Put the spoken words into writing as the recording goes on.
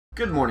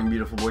Good morning,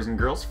 beautiful boys and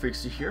girls.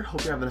 Freeksterr here.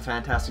 Hope you're having a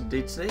fantastic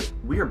day today.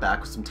 We are back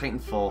with some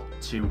Titanfall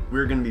 2.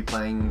 We're going to be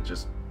playing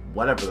just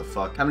whatever the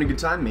fuck. Having a good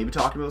time, maybe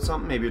talking about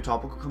something, maybe a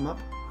topic will come up.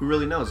 Who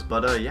really knows?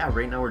 But yeah,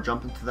 right now we're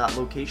jumping to that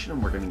location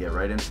and we're going to get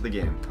right into the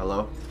game.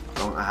 Hello?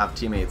 I have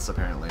teammates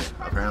apparently.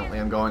 Apparently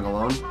I'm going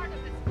alone.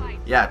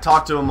 Yeah,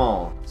 talk to them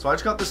all. So I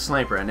just got this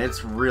sniper and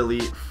it's really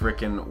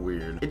freaking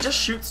weird. It just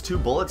shoots 2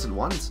 bullets at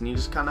once and you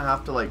just kind of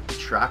have to like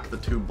track the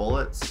 2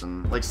 bullets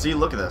and like, see,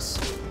 look at this.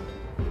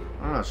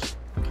 I don't know, it's just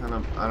kind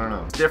of, I don't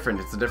know. It's different.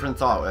 It's a different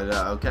thought.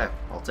 Okay,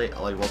 we'll take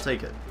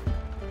it.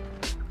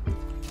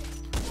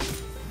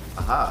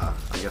 Aha,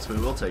 I guess we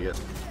will take it.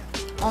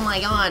 Oh my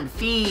god,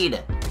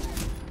 feed!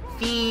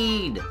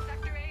 Feed!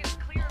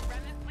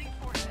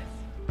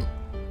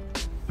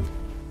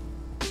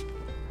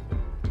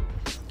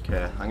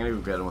 Okay, I'm gonna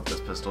go get him with this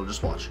pistol.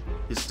 Just watch.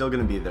 He's still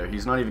gonna be there.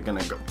 He's not even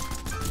gonna go.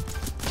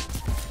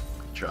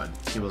 He tried.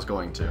 He was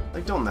going to.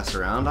 Like, don't mess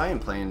around. I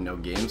ain't playing no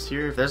games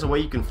here. If there's a way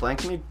you can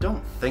flank me,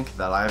 don't think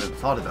that I haven't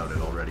thought about it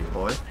already,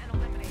 boy.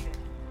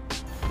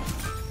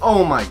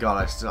 Oh my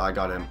god, I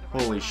got him.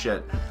 Holy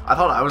shit. I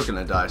thought I was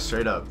gonna die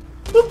straight up.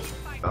 Whoop.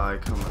 Guy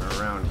coming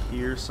around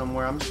here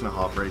somewhere. I'm just gonna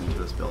hop right into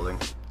this building.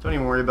 Don't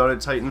even worry about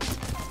it, Titan.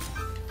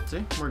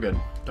 See? We're good.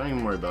 Don't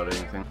even worry about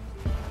anything.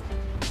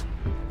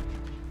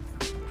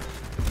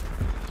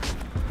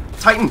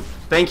 Titan!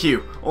 Thank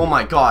you! Oh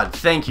my god,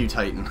 thank you,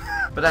 Titan.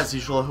 But as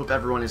usual, I hope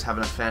everyone is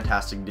having a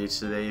fantastic day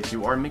today. If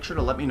you are, make sure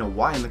to let me know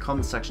why in the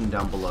comment section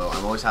down below.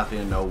 I'm always happy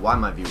to know why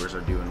my viewers are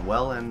doing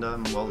well, and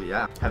well,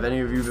 yeah. Have any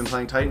of you been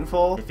playing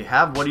Titanfall? If you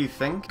have, what do you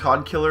think?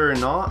 COD killer or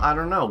not? I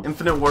don't know.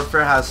 Infinite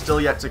Warfare has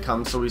still yet to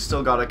come, so we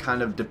still gotta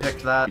kind of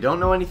depict that. We don't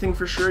know anything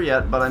for sure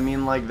yet, but I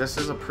mean, like, this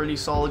is a pretty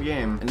solid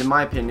game. And in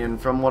my opinion,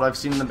 from what I've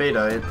seen in the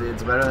beta,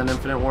 it's better than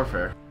Infinite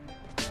Warfare.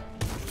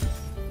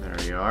 There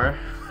we are.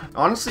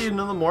 Honestly, you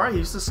know, the more I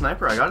use the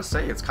sniper, I gotta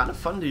say, it's kind of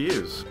fun to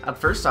use. At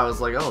first, I was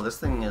like, oh, this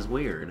thing is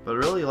weird. But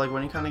really, like,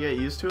 when you kind of get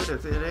used to it,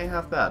 it ain't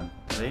half bad.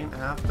 It ain't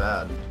half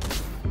bad.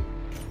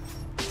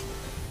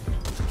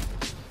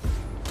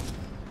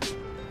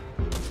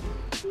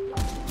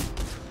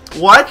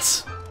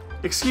 What?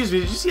 Excuse me,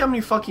 did you see how many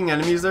fucking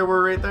enemies there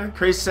were right there?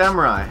 Crazy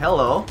Samurai,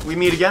 hello. We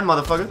meet again,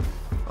 motherfucker.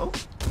 Oh,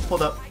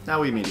 hold up.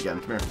 Now we meet again.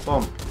 Come here.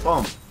 Boom.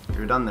 Boom.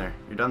 You're done there.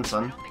 You're done,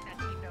 son.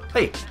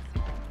 Hey.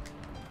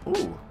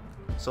 Ooh.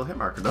 Still hit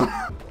marker though.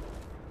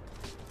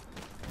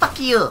 Fuck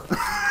you!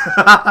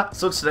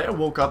 So today I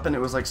woke up and it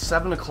was like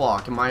 7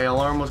 o'clock and my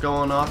alarm was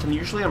going off, and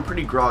usually I'm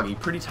pretty groggy,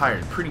 pretty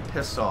tired, pretty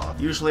pissed off.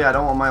 Usually I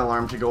don't want my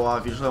alarm to go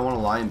off, usually I want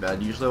to lie in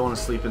bed, usually I want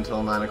to sleep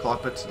until 9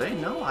 o'clock, but today,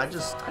 no, I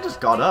just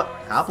got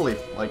up happily.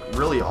 Like,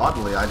 really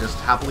oddly, I just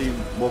happily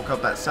woke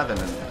up at 7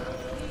 and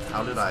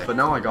how did I? But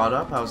no, I got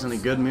up, I was in a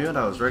good mood,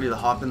 I was ready to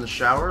hop in the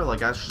shower,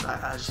 like I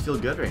just feel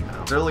good right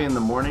now. It's early in the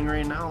morning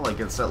right now, like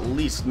it's at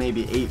least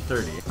maybe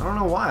 8:30. I don't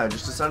know why, I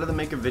just decided to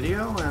make a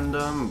video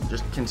and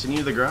just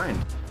continue the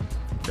grind.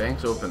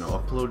 Bank's open,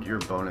 upload your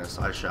bonus,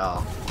 I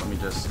shall. Let me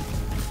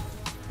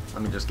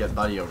just get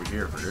Buddy over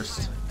here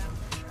first.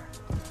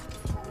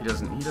 He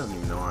doesn't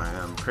even know where I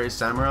am. Crazy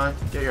Samurai,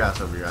 get your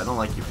ass over here, I don't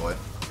like you, boy.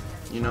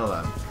 You know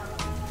that.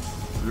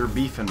 We were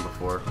beefing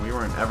before, we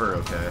weren't ever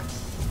okay.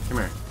 Come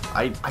here.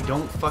 I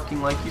don't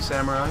fucking like you,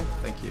 Samurai.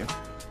 Thank you.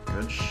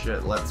 Good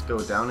shit. Let's go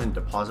down and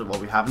deposit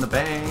what we have in the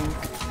bank.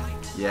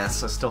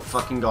 Yes, I still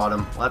fucking got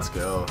him. Let's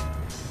go.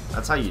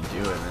 That's how you do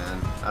it, man.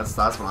 That's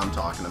what I'm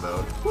talking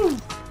about. Woo.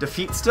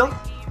 Defeat still?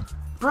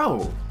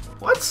 Bro,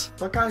 what?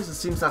 But guys, it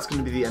seems that's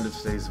going to be the end of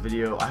today's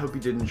video. I hope you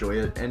did enjoy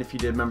it, and if you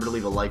did, remember to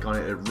leave a like on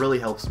it. It really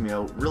helps me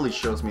out, really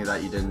shows me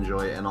that you did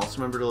enjoy it, and also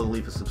remember to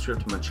leave a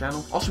subscription to my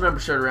channel. Also remember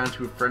to share it around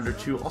to a friend or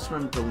two. Also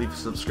remember to leave a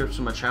subscription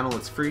to my channel.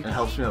 It's free and it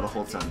helps me out a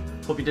whole ton.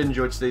 Hope you did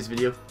enjoy today's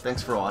video.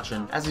 Thanks for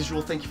watching. As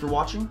usual, thank you for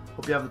watching.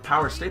 Hope you have the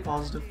power, stay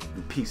positive,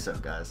 and peace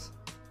out, guys.